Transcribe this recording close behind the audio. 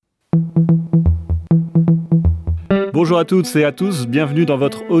Bonjour à toutes et à tous, bienvenue dans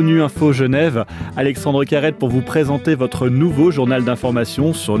votre ONU Info Genève. Alexandre Carrette pour vous présenter votre nouveau journal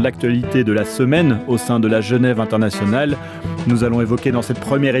d'information sur l'actualité de la semaine au sein de la Genève internationale. Nous allons évoquer dans cette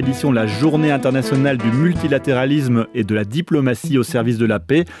première édition la journée internationale du multilatéralisme et de la diplomatie au service de la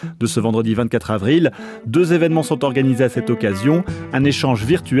paix de ce vendredi 24 avril. 2 événements sont organisés à cette occasion, un échange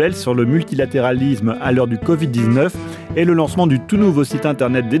virtuel sur le multilatéralisme à l'heure du Covid-19 et le lancement du tout nouveau site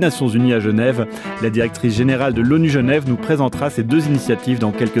internet des Nations Unies à Genève. La directrice générale de l'ONU Genève nous présentera ces 2 initiatives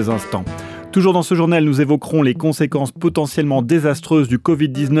dans quelques instants. Toujours dans ce journal, nous évoquerons les conséquences potentiellement désastreuses du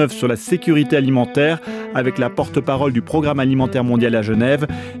Covid-19 sur la sécurité alimentaire avec la porte-parole du Programme alimentaire mondial à Genève.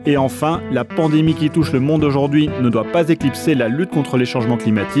 Et enfin, la pandémie qui touche le monde aujourd'hui ne doit pas éclipser la lutte contre les changements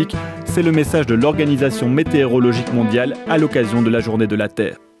climatiques. C'est le message de l'Organisation météorologique mondiale à l'occasion de la Journée de la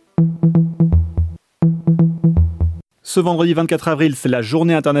Terre. Ce vendredi 24 avril, c'est la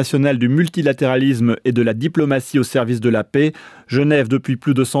journée internationale du multilatéralisme et de la diplomatie au service de la paix. Genève, depuis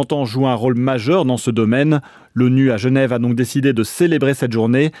plus de 100 ans, joue un rôle majeur dans ce domaine. L'ONU à Genève a donc décidé de célébrer cette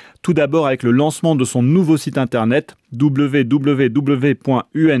journée, tout d'abord avec le lancement de son nouveau site internet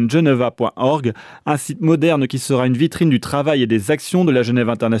www.ungeneva.org, un site moderne qui sera une vitrine du travail et des actions de la Genève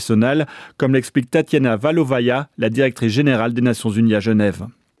internationale, comme l'explique Tatiana Valovaya, la directrice générale des Nations Unies à Genève.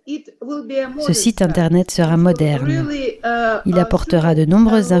 Ce site internet sera moderne. Il apportera de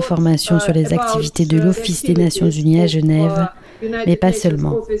nombreuses informations sur les activités de l'Office des Nations Unies à Genève, mais pas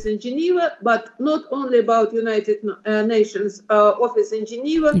seulement.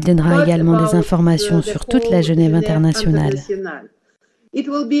 Il donnera également des informations sur toute la Genève internationale.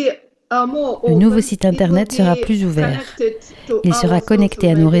 Le nouveau site internet sera plus ouvert. Il sera connecté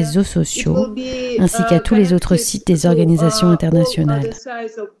à nos réseaux sociaux, ainsi qu'à tous les autres sites des organisations internationales.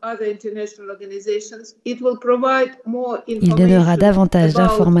 Il donnera davantage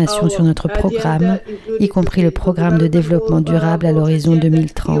d'informations sur notre programme, y compris le programme de développement durable à l'horizon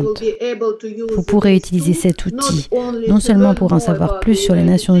 2030. Vous pourrez utiliser cet outil, non seulement pour en savoir plus sur les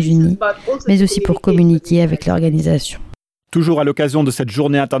Nations Unies, mais aussi pour communiquer avec l'organisation. Toujours à l'occasion de cette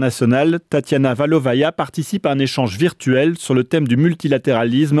journée internationale, Tatiana Valovaya participe à un échange virtuel sur le thème du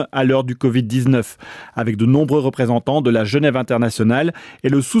multilatéralisme à l'heure du Covid-19, avec de nombreux représentants de la Genève internationale et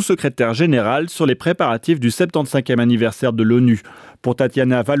le sous-secrétaire général sur les préparatifs du 75e anniversaire de l'ONU. Pour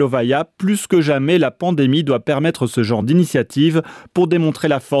Tatiana Valovaya, plus que jamais, la pandémie doit permettre ce genre d'initiative pour démontrer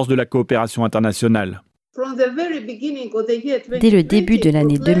la force de la coopération internationale. Dès le début de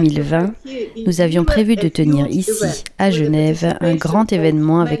l'année 2020, nous avions prévu de tenir ici, à Genève, un grand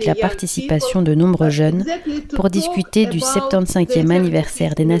événement avec la participation de nombreux jeunes pour discuter du 75e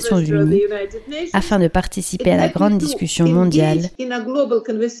anniversaire des Nations Unies afin de participer à la grande discussion mondiale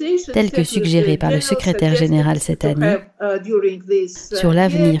telle que suggérée par le secrétaire général cette année sur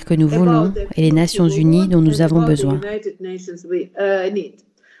l'avenir que nous voulons et les Nations Unies dont nous avons besoin.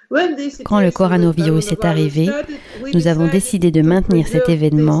 Quand le coronavirus est arrivé, nous avons décidé de maintenir cet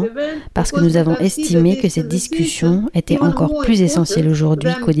événement parce que nous avons estimé que cette discussion était encore plus essentielle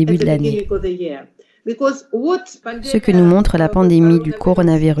aujourd'hui qu'au début de l'année. Ce que nous montre la pandémie du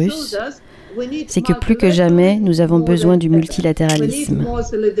coronavirus, c'est que plus que jamais, nous avons besoin du multilatéralisme.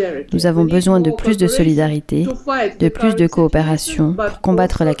 Nous avons besoin de plus de solidarité, de plus de coopération pour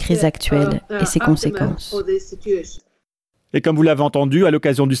combattre la crise actuelle et ses conséquences. Et comme vous l'avez entendu, à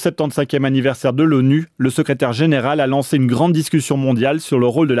l'occasion du 75e anniversaire de l'ONU, le secrétaire général a lancé une grande discussion mondiale sur le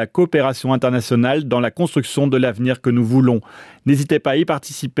rôle de la coopération internationale dans la construction de l'avenir que nous voulons. N'hésitez pas à y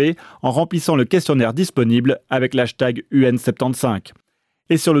participer en remplissant le questionnaire disponible avec l'hashtag UN75.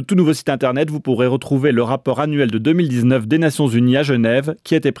 Et sur le tout nouveau site internet, vous pourrez retrouver le rapport annuel de 2019 des Nations Unies à Genève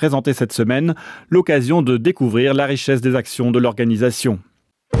qui a été présenté cette semaine, l'occasion de découvrir la richesse des actions de l'organisation.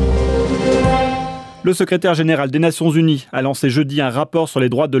 Le secrétaire général des Nations Unies a lancé jeudi un rapport sur les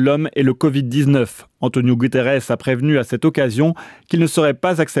droits de l'homme et le Covid-19. Antonio Guterres a prévenu à cette occasion qu'il ne serait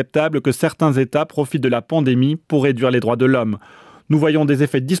pas acceptable que certains États profitent de la pandémie pour réduire les droits de l'homme. Nous voyons des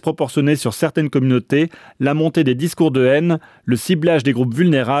effets disproportionnés sur certaines communautés, la montée des discours de haine, le ciblage des groupes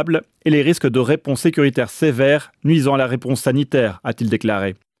vulnérables et les risques de réponses sécuritaires sévères nuisant à la réponse sanitaire, a-t-il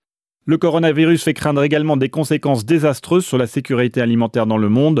déclaré. Le coronavirus fait craindre également des conséquences désastreuses sur la sécurité alimentaire dans le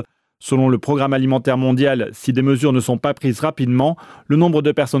monde. Selon le Programme alimentaire mondial, si des mesures ne sont pas prises rapidement, le nombre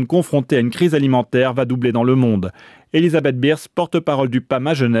de personnes confrontées à une crise alimentaire va doubler dans le monde. Elisabeth Bierce, porte-parole du PAM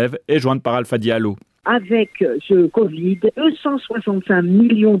à Genève, est jointe par Alpha Diallo. Avec ce Covid, 265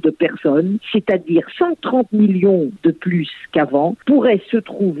 millions de personnes, c'est-à-dire 130 millions de plus qu'avant, pourraient se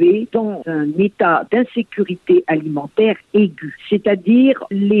trouver dans un état d'insécurité alimentaire aiguë, c'est-à-dire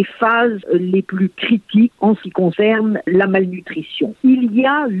les phases les plus critiques en ce qui concerne la malnutrition. Il y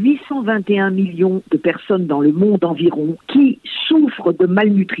a 821 millions de personnes dans le monde environ qui souffrent de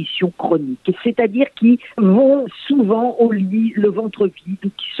malnutrition chronique, c'est-à-dire qui vont souvent au lit le ventre vide ou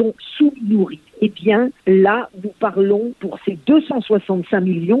qui sont sous-nourris. Eh bien, là, nous parlons pour ces 265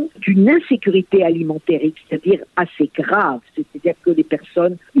 millions d'une insécurité alimentaire, c'est-à-dire assez grave. C'est-à-dire que les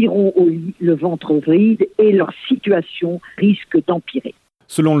personnes iront au lit le ventre vide et leur situation risque d'empirer.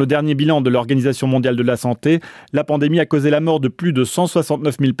 Selon le dernier bilan de l'Organisation mondiale de la santé, la pandémie a causé la mort de plus de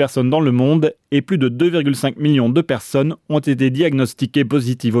 169 000 personnes dans le monde et plus de 2,5 millions de personnes ont été diagnostiquées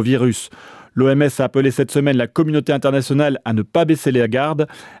positives au virus. L'OMS a appelé cette semaine la communauté internationale à ne pas baisser les gardes.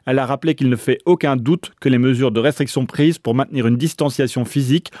 Elle a rappelé qu'il ne fait aucun doute que les mesures de restriction prises pour maintenir une distanciation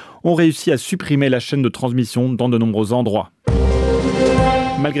physique ont réussi à supprimer la chaîne de transmission dans de nombreux endroits.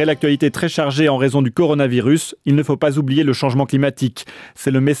 Malgré l'actualité très chargée en raison du coronavirus, il ne faut pas oublier le changement climatique. C'est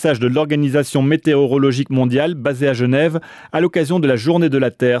le message de l'Organisation météorologique mondiale basée à Genève à l'occasion de la Journée de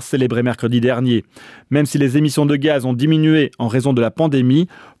la Terre célébrée mercredi dernier. Même si les émissions de gaz ont diminué en raison de la pandémie,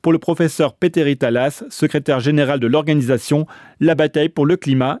 pour le professeur Petteri Talas, secrétaire général de l'organisation, la bataille pour le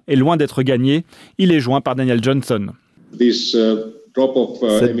climat est loin d'être gagnée. Il est joint par Daniel Johnson.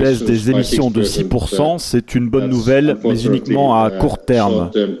 Cette baisse des émissions de 6%, c'est une bonne nouvelle, mais uniquement à court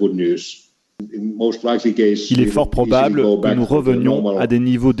terme. Il est fort probable que nous revenions à des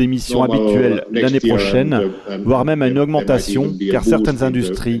niveaux d'émissions habituels l'année prochaine, voire même à une augmentation, car certaines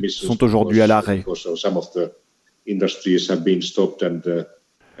industries sont aujourd'hui à l'arrêt.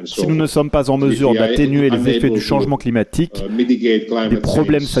 Si nous ne sommes pas en mesure d'atténuer les effets du changement climatique, des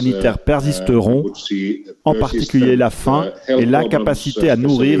problèmes sanitaires persisteront, en particulier la faim et l'incapacité à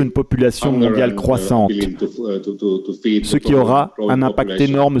nourrir une population mondiale croissante, ce qui aura un impact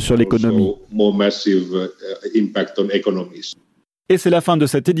énorme sur l'économie. Et c'est la fin de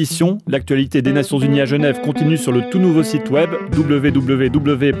cette édition. L'actualité des Nations Unies à Genève continue sur le tout nouveau site web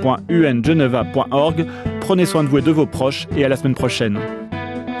www.ungeneva.org. Prenez soin de vous et de vos proches et à la semaine prochaine.